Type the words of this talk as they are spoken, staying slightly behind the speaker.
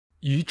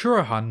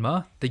Yuichiro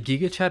Hanma, the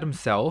Giga Chad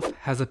himself,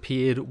 has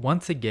appeared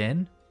once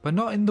again, but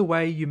not in the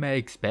way you may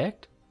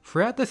expect.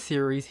 Throughout the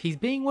series, he's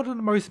being one of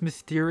the most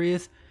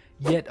mysterious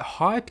yet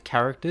hyped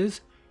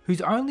characters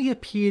who's only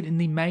appeared in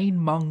the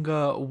main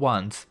manga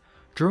once,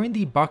 during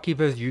the Baki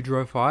vs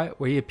Yujiro fight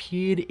where he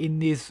appeared in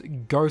this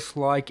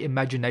ghost-like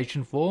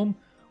imagination form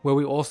where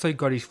we also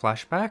got his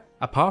flashback.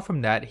 Apart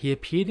from that, he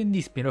appeared in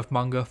the spin-off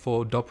manga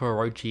for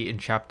Orochi in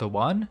chapter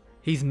 1.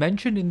 He's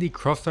mentioned in the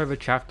crossover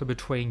chapter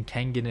between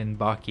Kengan and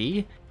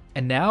Baki,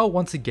 and now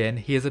once again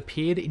he has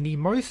appeared in the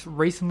most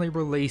recently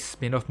released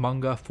spin-off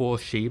manga for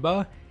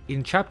Shiba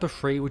in chapter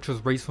 3, which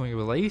was recently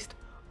released.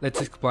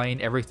 Let's explain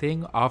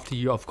everything after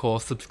you of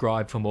course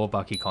subscribe for more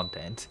Baki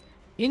content.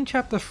 In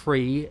chapter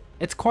 3,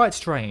 it's quite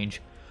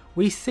strange.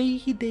 We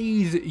see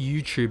these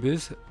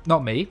YouTubers,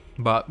 not me,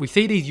 but we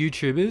see these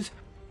YouTubers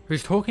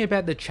who's talking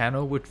about the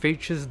channel which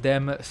features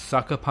them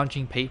sucker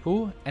punching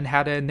people and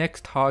how their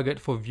next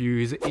target for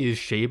views is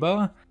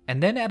Shiba.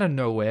 And then out of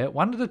nowhere,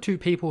 one of the two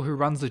people who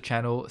runs the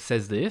channel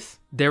says this: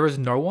 "There is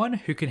no one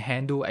who can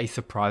handle a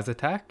surprise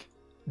attack.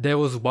 There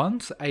was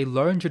once a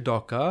lone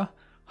judoka,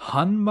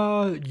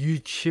 Hanma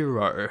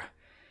Yuichiro."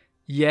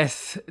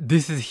 Yes,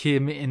 this is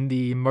him in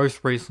the most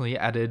recently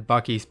added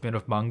Baki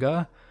spin-off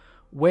manga,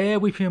 where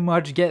we pretty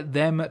much get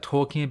them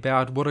talking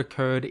about what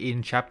occurred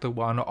in chapter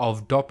 1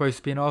 of Doppo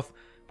spin-off,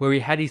 where he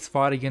had his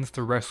fight against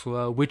a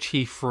wrestler which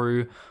he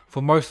threw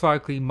for most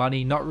likely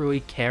money, not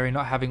really caring,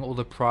 not having all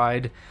the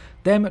pride.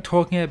 Them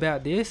talking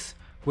about this,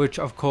 which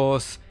of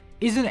course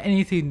isn't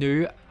anything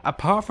new,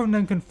 apart from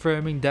them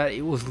confirming that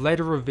it was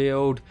later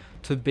revealed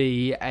to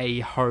be a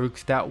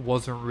hoax that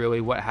wasn't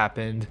really what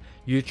happened.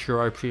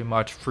 Yuichiro pretty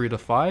much threw the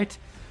fight.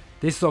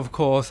 This is of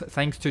course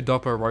thanks to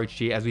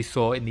Orochi, as we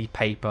saw in the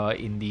paper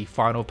in the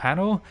final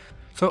panel.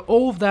 So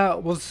all of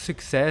that was a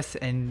success,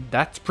 and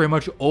that's pretty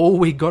much all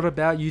we got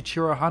about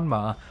Yuichiro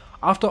Hanma.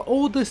 After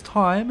all this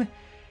time,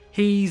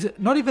 he's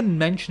not even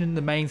mentioned in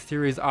the main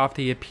series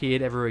after he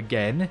appeared ever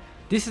again.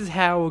 This is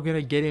how we're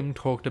gonna get him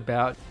talked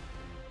about.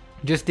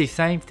 Just the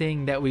same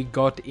thing that we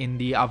got in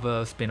the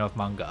other spin-off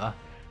manga.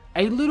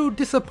 A little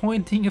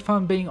disappointing if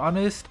I'm being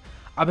honest.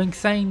 I've been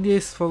saying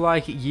this for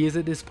like years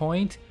at this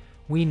point.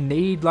 We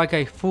need like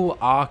a full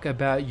arc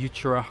about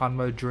Yuichiro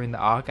Hanma during the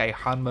arc, a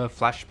Hanma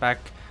flashback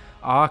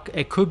arc.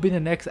 It could be the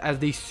next, as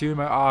the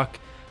sumo arc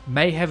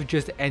may have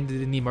just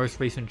ended in the most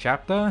recent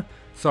chapter.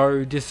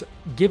 So just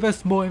give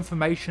us more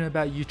information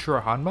about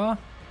Yuichiro Hanma.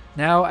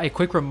 Now a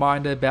quick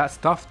reminder about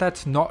stuff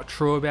that's not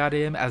true about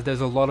him, as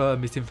there's a lot of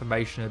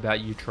misinformation about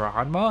Yuichiro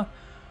Hanma.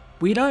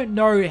 We don't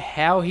know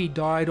how he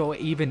died or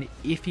even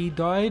if he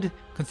died.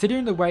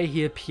 Considering the way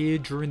he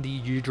appeared during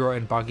the Yujiro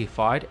and Baki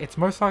fight, it's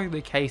most likely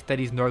the case that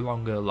he's no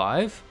longer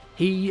alive.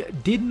 He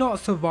did not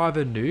survive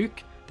a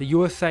nuke. The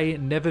USA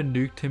never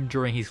nuked him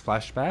during his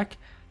flashback.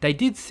 They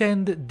did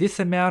send this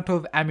amount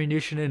of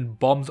ammunition and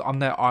bombs on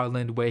their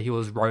island where he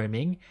was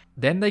roaming.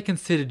 Then they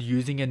considered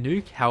using a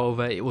nuke,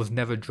 however it was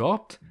never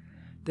dropped.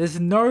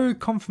 There's no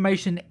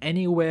confirmation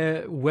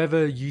anywhere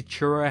whether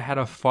Yuichiro had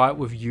a fight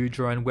with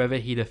Yujiro and whether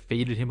he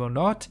defeated him or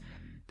not.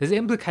 There's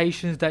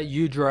implications that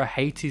Yujiro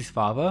hates his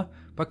father,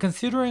 but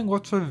considering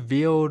what's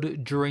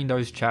revealed during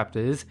those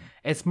chapters,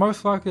 it's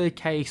most likely a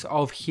case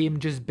of him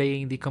just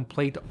being the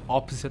complete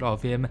opposite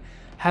of him,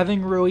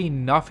 having really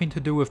nothing to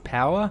do with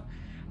power.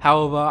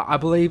 However, I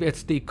believe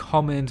it's the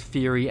common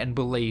theory and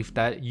belief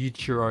that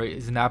Yuichiro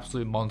is an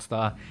absolute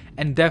monster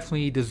and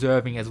definitely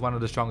deserving as one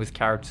of the strongest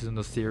characters in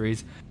the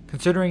series,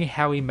 considering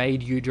how he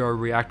made Yujiro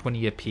react when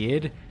he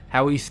appeared,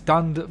 how he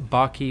stunned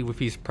Baki with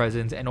his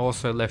presence and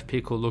also left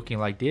Pickle looking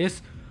like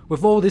this.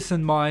 With all this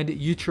in mind,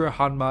 Yuichiro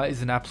Hanma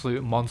is an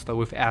absolute monster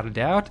without a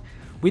doubt.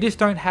 We just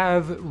don't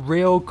have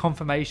real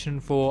confirmation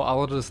for a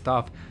lot of the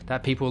stuff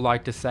that people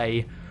like to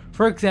say.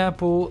 For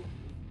example,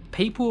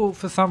 people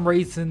for some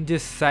reason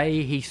just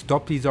say he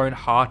stopped his own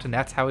heart and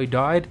that's how he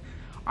died.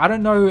 I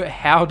don't know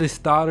how this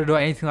started or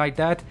anything like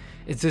that.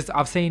 It's just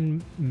I've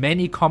seen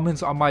many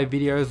comments on my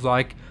videos,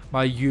 like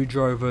my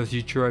Yujiro vs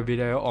Yuichiro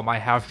video or my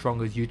How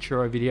Strong is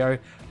Yuichiro video.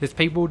 There's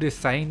people just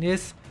saying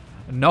this.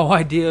 No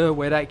idea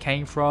where that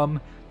came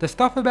from. The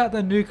stuff about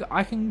the nuke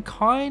I can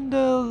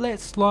kinda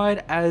let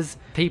slide, as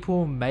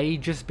people may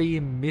just be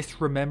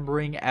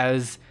misremembering,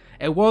 as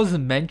it was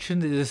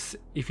mentioned. Just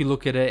if you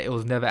look at it, it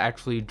was never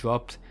actually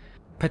dropped.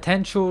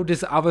 Potential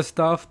just other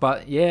stuff,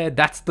 but yeah,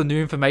 that's the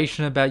new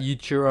information about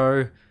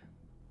Yuichiro.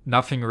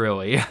 Nothing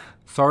really.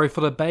 Sorry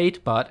for the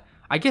bait, but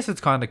I guess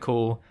it's kinda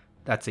cool.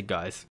 That's it, guys.